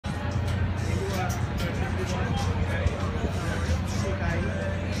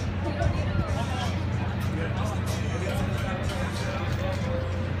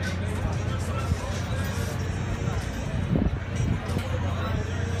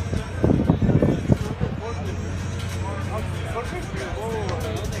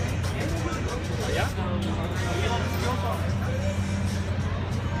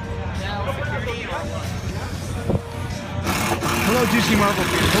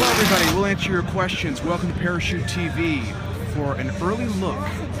Hello everybody, we'll answer your questions. Welcome to Parachute TV for an early look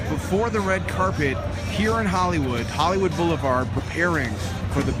before the red carpet here in Hollywood, Hollywood Boulevard, preparing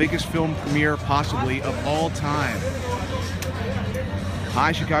for the biggest film premiere possibly of all time.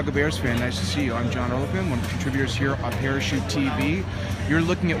 Hi Chicago Bears fan, nice to see you. I'm John Ehrlichman, one of the contributors here on Parachute TV. You're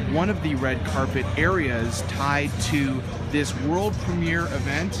looking at one of the red carpet areas tied to this world premiere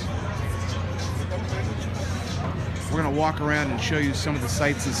event. We're going to walk around and show you some of the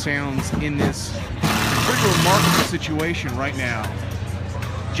sights and sounds in this pretty remarkable situation right now.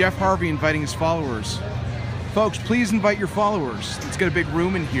 Jeff Harvey inviting his followers. Folks, please invite your followers. Let's get a big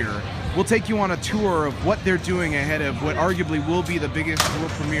room in here. We'll take you on a tour of what they're doing ahead of what arguably will be the biggest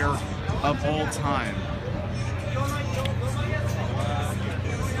world premiere of all time.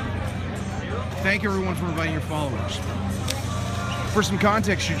 Thank you everyone for inviting your followers. For some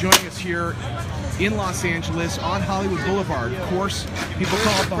context, you're joining us here in Los Angeles on Hollywood Boulevard. Of course, people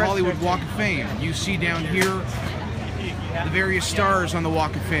call it the Hollywood Walk of Fame. You see down here the various stars on the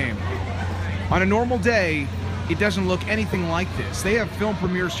Walk of Fame. On a normal day, it doesn't look anything like this. They have film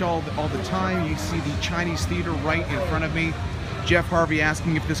premieres all the time. You see the Chinese theater right in front of me. Jeff Harvey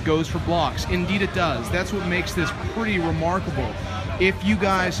asking if this goes for blocks. Indeed it does. That's what makes this pretty remarkable. If you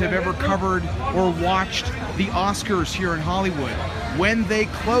guys have ever covered or watched the Oscars here in Hollywood, when they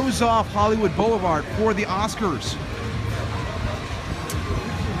close off Hollywood Boulevard for the Oscars,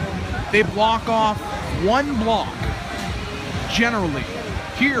 they block off one block, generally,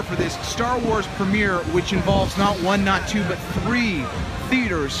 here for this Star Wars premiere, which involves not one, not two, but 3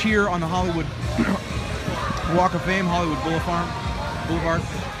 theaters here on the Hollywood Walk of Fame, Hollywood Boulevard.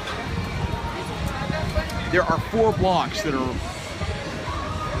 There are 4 blocks that are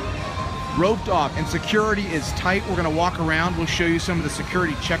roped off, and security is tight. We're going to walk around. We'll show you some of the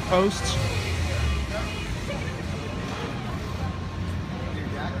security checkposts.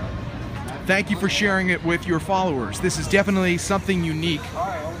 Thank you for sharing it with your followers. This is definitely something unique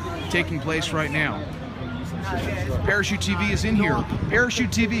taking place right now. Parachute TV is in here.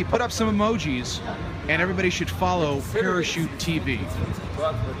 Parachute TV, put up some emojis, and everybody should follow Parachute TV.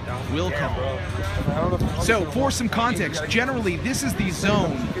 Will call. So, for some context, generally this is the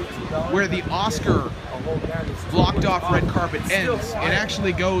zone where the Oscar blocked off red carpet ends. It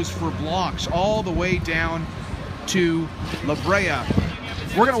actually goes for blocks all the way down to La Brea.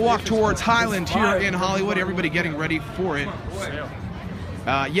 We're going to walk towards Highland here in Hollywood. Everybody getting ready for it.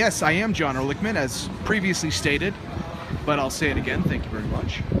 Yes, I am John Ehrlichman, as previously stated, but I'll say it again. Thank you very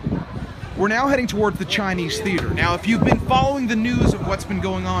much. We're now heading towards the Chinese theater. Now, if you've been following the news of what's been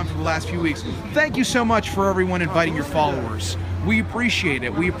going on for the last few weeks, thank you so much for everyone inviting your followers. We appreciate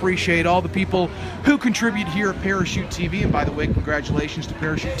it. We appreciate all the people who contribute here at Parachute TV. And by the way, congratulations to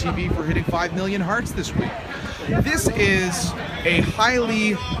Parachute TV for hitting 5 million hearts this week. This is a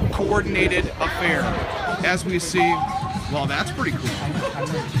highly coordinated affair. As we see, well, that's pretty cool.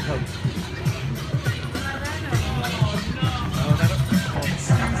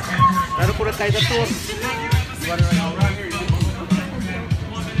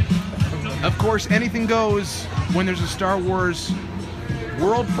 Of course, anything goes when there's a Star Wars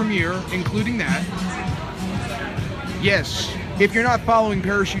world premiere, including that. Yes, if you're not following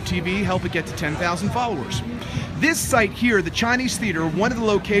Parachute TV, help it get to 10,000 followers. This site here, the Chinese Theater, one of the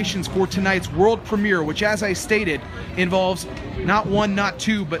locations for tonight's world premiere, which, as I stated, involves not 1, not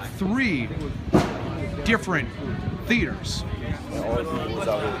 2, but 3 different theaters,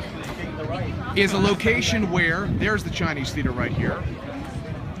 is a location where, there's the Chinese Theater right here.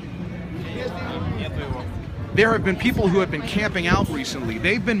 There have been people who have been camping out recently.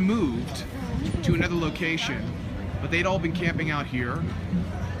 They've been moved to another location, but they'd all been camping out here.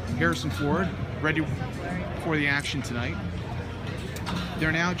 Harrison Ford, ready for the action tonight.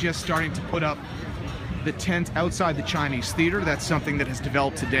 They're now just starting to put up the tent outside the Chinese Theater. That's something that has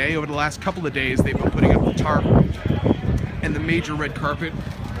developed today. Over the last couple of days, they've been putting up the tarp and the major red carpet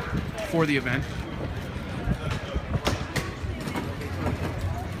for the event.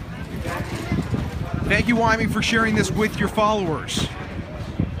 Thank you, Wyoming, for sharing this with your followers.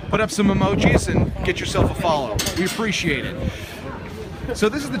 Put up some emojis and get yourself a follow. We appreciate it. So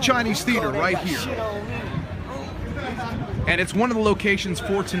this is the Chinese Theater right here. And it's one of the locations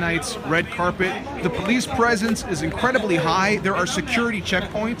for tonight's red carpet. The police presence is incredibly high. There are security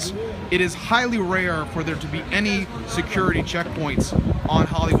checkpoints. It is highly rare for there to be any security checkpoints on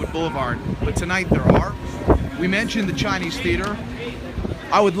Hollywood Boulevard, but tonight there are. We mentioned the Chinese Theater.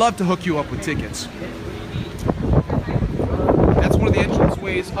 I would love to hook you up with tickets. That's one of the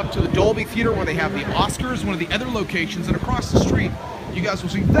entranceways up to the Dolby Theater where they have the Oscars, one of the other locations, and across the street, you guys will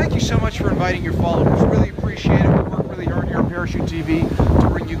see. Thank you so much for inviting your followers. Really appreciate it. really hard here on Parachute TV to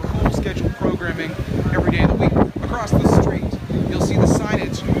bring you cool scheduled programming every day of the week. Across the street, you'll see the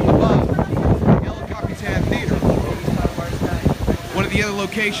signage above El Capitan Theater, one of the other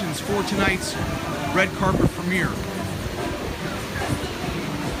locations for tonight's red carpet premiere.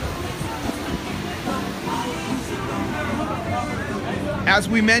 As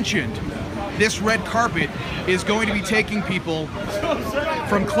we mentioned, this red carpet is going to be taking people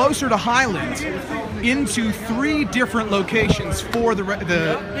from closer to Highland into 3 different locations for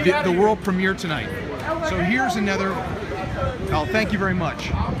the world premiere tonight. So here's another, oh, thank you very much.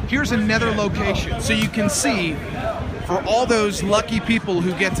 Here's another location. So you can see, for all those lucky people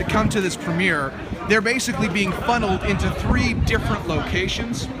who get to come to this premiere, they're basically being funneled into 3 different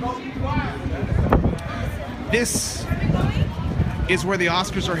locations. This is where the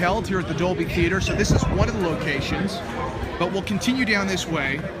Oscars are held, here at the Dolby Theater. So this is one of the locations, but we'll continue down this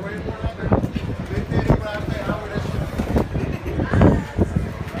way.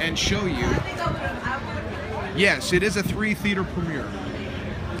 And show you. Yes, it is a 3-theater premiere.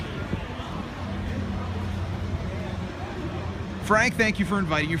 Frank, thank you for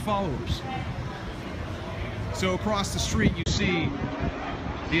inviting your followers. So across the street you see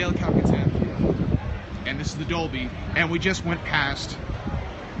the El Capitan Theater, and this is the Dolby, and we just went past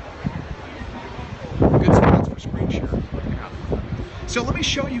good spots for screen share. So let me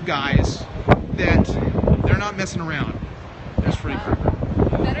show you guys that they're not messing around. That's pretty cool.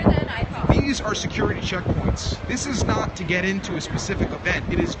 Better than I thought. These are security checkpoints. This is not to get into a specific event.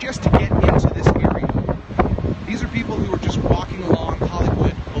 It is just to get into this area. These are people who are just walking along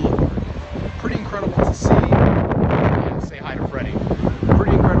Hollywood Boulevard. Pretty incredible to see. Say hi to Freddie.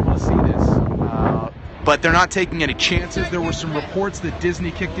 Pretty incredible to see this. But they're not taking any chances. There were some reports that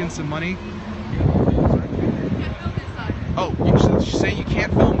Disney kicked in some money. Oh, you're saying you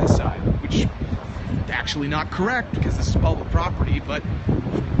can't film this side, which is actually not correct because this is public property, but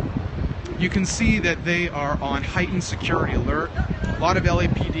you can see that they are on heightened security alert. A lot of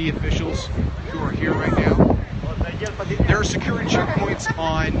LAPD officials who are here right now. There are security checkpoints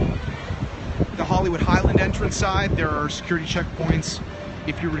on the Hollywood Highland entrance side. There are security checkpoints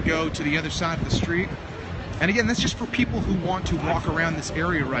if you were to go to the other side of the street. And again, that's just for people who want to walk around this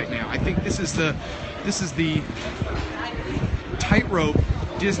area right now. I think this is the tightrope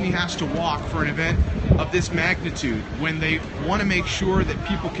Disney has to walk for an event of this magnitude, when they want to make sure that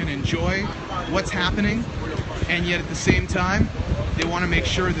people can enjoy what's happening, and yet at the same time they want to make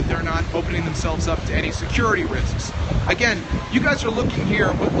sure that they're not opening themselves up to any security risks. Again, you guys are looking here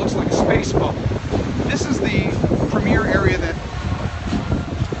at what looks like a space bubble. This is the premiere area that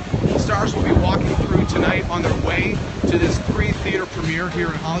stars will be walking through tonight on their way to this 3-theater premiere here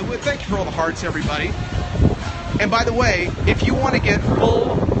in Hollywood. Thank you for all the hearts, everybody. And by the way, if you want to get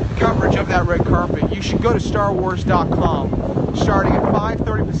full coverage of that red carpet, you should go to StarWars.com starting at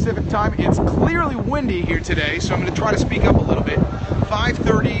 5:30 Pacific time. It's clearly windy here today, so I'm going to try to speak up a little bit.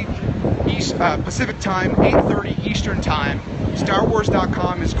 5:30 Pacific time, 8:30 Eastern time.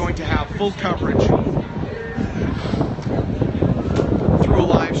 StarWars.com is going to have full coverage through a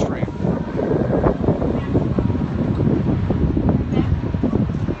live stream.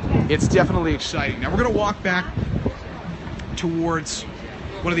 It's definitely exciting. Now we're going to walk back towards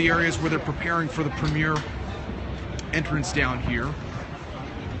one of the areas where they're preparing for the premiere entrance down here.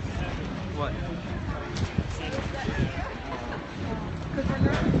 What?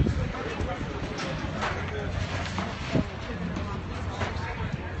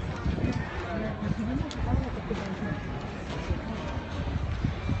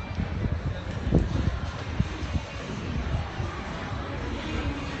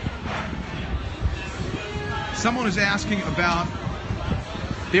 Someone is asking about,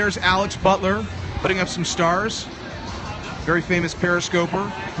 there's Alex Butler putting up some stars. Very famous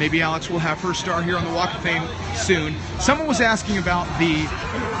periscoper. Maybe Alex will have her star here on the Walk of Fame soon. Someone was asking about the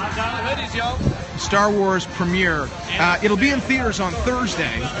Star Wars premiere. It'll be in theaters on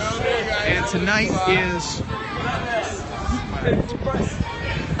Thursday, and tonight is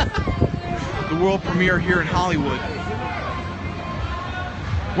the world premiere here in Hollywood.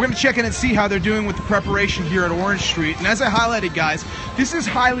 We're going to check in and see how they're doing with the preparation here at Orange Street. And as I highlighted, guys, this is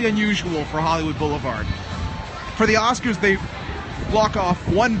highly unusual for Hollywood Boulevard. For the Oscars, they block off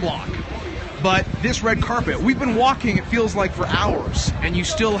one block. But this red carpet, we've been walking, it feels like, for hours. And you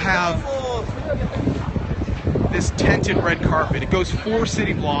still have this tented red carpet. It goes 4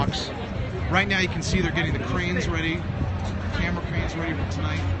 city blocks. Right now you can see they're getting the cranes ready, camera cranes ready for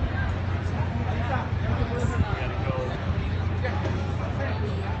tonight.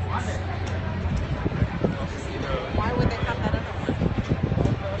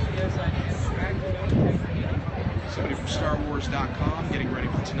 StarWars.com, getting ready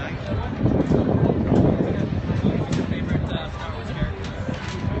for tonight.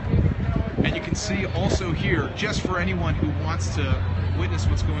 And you can see also here, just for anyone who wants to witness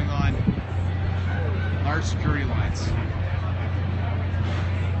what's going on, large security lines.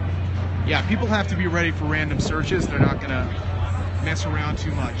 Yeah, people have to be ready for random searches. They're not going to mess around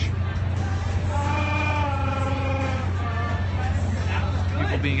too much.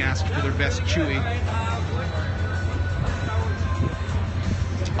 People being asked for their best Chewy.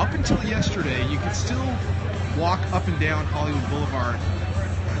 Up until yesterday, you could still walk up and down Hollywood Boulevard.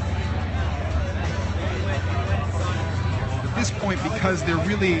 At this point, because they're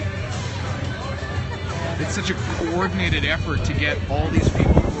really, it's such a coordinated effort to get all these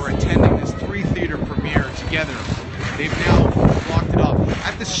people who are attending this 3-theater premiere together, they've now blocked it off.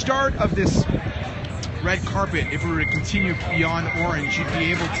 At the start of this red carpet, if we were to continue beyond Orange, you'd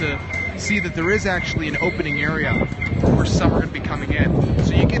be able to see that there is actually an opening area where some are going to be coming in.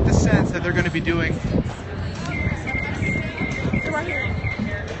 So you get the sense that they're going to be doing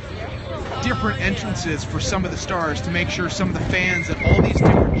different entrances for some of the stars to make sure some of the fans at all these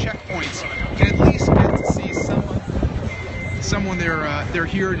different checkpoints can at least get to see someone they're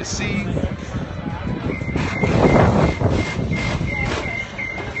here to see.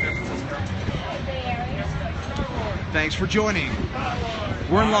 Thanks for joining.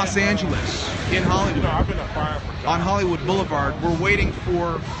 We're in Los Angeles, in Hollywood, on Hollywood Boulevard. We're waiting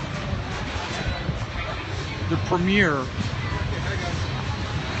for the premiere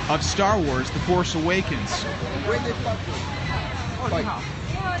of Star Wars: The Force Awakens.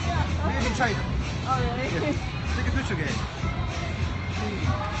 Take a picture again.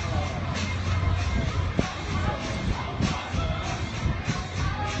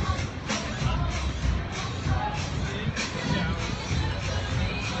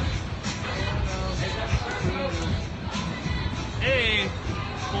 Hey,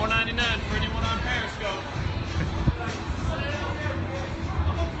 $4.99 for anyone on Periscope.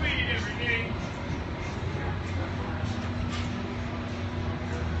 I'm a queen every day.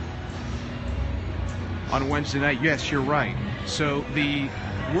 On Wednesday night, yes, you're right. So the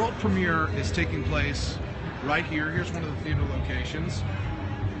world premiere is taking place right here. Here's one of the theater locations.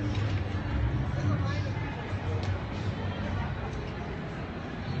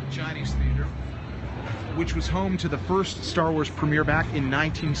 Chinese Theater, which was home to the first Star Wars premiere back in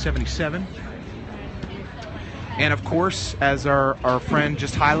 1977. And of course, as our friend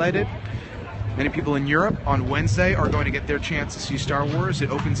just highlighted, many people in Europe on Wednesday are going to get their chance to see Star Wars. It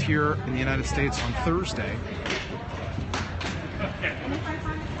opens here in the United States on Thursday.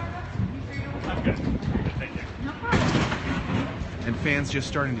 And fans just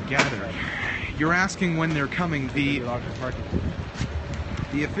starting to gather. You're asking when they're coming. The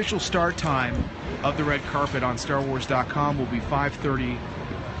official start time of the red carpet on StarWars.com will be 5:30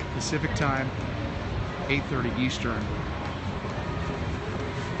 Pacific time, 8:30 Eastern.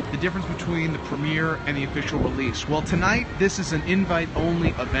 The difference between the premiere and the official release. Well, tonight this is an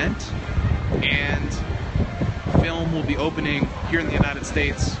invite-only event, and film will be opening here in the United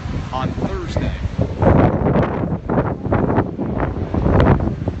States on Thursday.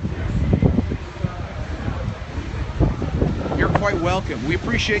 You're quite welcome. We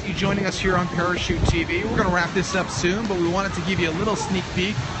appreciate you joining us here on Parachute TV. We're going to wrap this up soon, but we wanted to give you a little sneak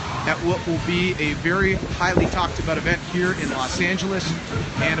peek at what will be a very highly talked about event here in Los Angeles,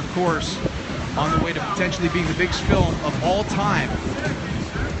 and of course on the way to potentially being the biggest film of all time,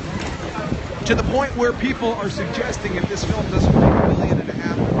 to the point where people are suggesting if this film doesn't make $1.5 million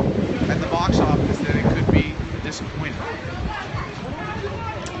at the box office, then it could be a disappointment.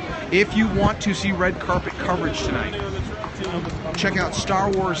 If you want to see red carpet coverage tonight, check out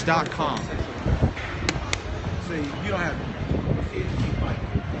StarWars.com. See, you don't have.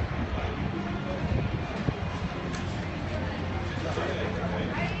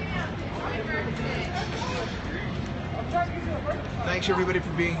 Thanks everybody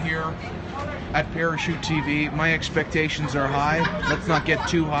for being here at Parachute TV. My expectations are high. Let's not get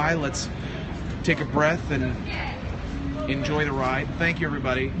too high. Let's take a breath and enjoy the ride. Thank you,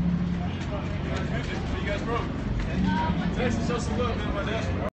 everybody. You guys broke. Texas, show some love, man, my dad.